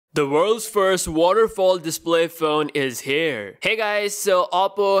The world's first waterfall display phone is here. Hey guys, so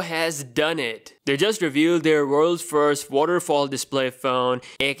Oppo has done it. They just revealed their world's first waterfall display phone,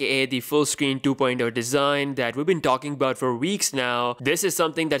 aka the full screen 2.0 design that we've been talking about for weeks now. This is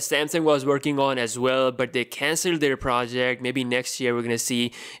something that Samsung was working on as well, but they canceled their project. Maybe next year we're gonna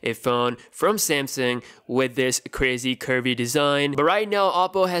see a phone from Samsung with this crazy curvy design. But right now,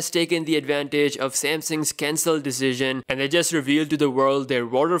 Oppo has taken the advantage of Samsung's cancelled decision and they just revealed to the world their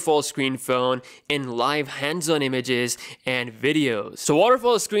waterfall screen phone in live hands-on images and videos. So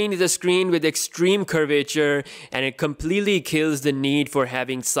waterfall screen is a screen with extreme curvature and it completely kills the need for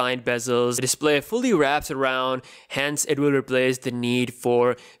having side bezels. The display fully wraps around, hence it will replace the need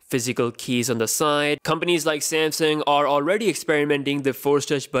for physical keys on the side. Companies like Samsung are already experimenting the force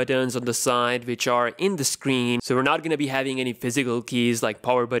touch buttons on the side which are in the screen. So we're not going to be having any physical keys like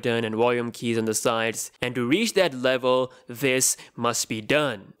power button and volume keys on the sides. And to reach that level, this must be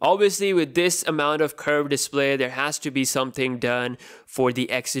done. Obviously, with this amount of curved display, there has to be something done for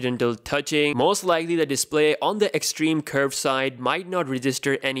the accidental touching. Most likely the display on the extreme curved side might not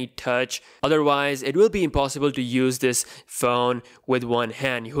register any touch. Otherwise, it will be impossible to use this phone with one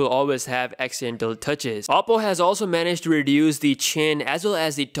hand. You will always have accidental touches. Oppo has also managed to reduce the chin as well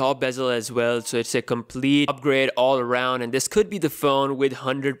as the top bezel as well. So it's a complete upgrade all around. And this could be the phone with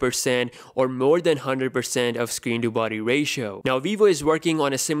 100% or more than 100% of screen to body ratio. Now, Vivo is working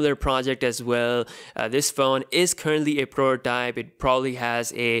on a similar project as well. This phone is currently a prototype. It probably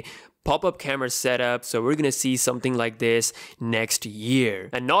has a pop-up camera setup, so we're gonna see something like this next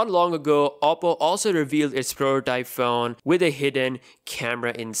year. And not long ago, Oppo also revealed its prototype phone with a hidden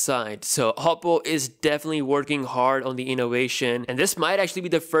camera inside. So Oppo is definitely working hard on the innovation, and this might actually be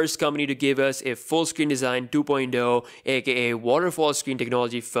the first company to give us a full screen design 2.0, aka waterfall screen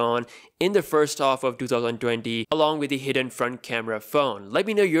technology phone in the first half of 2020, along with the hidden front camera phone. Let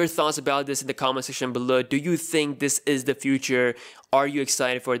me know your thoughts about this in the comment section below. Do you think this is the future? Are you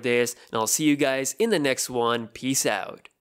excited for this? And I'll see you guys in the next one. Peace out.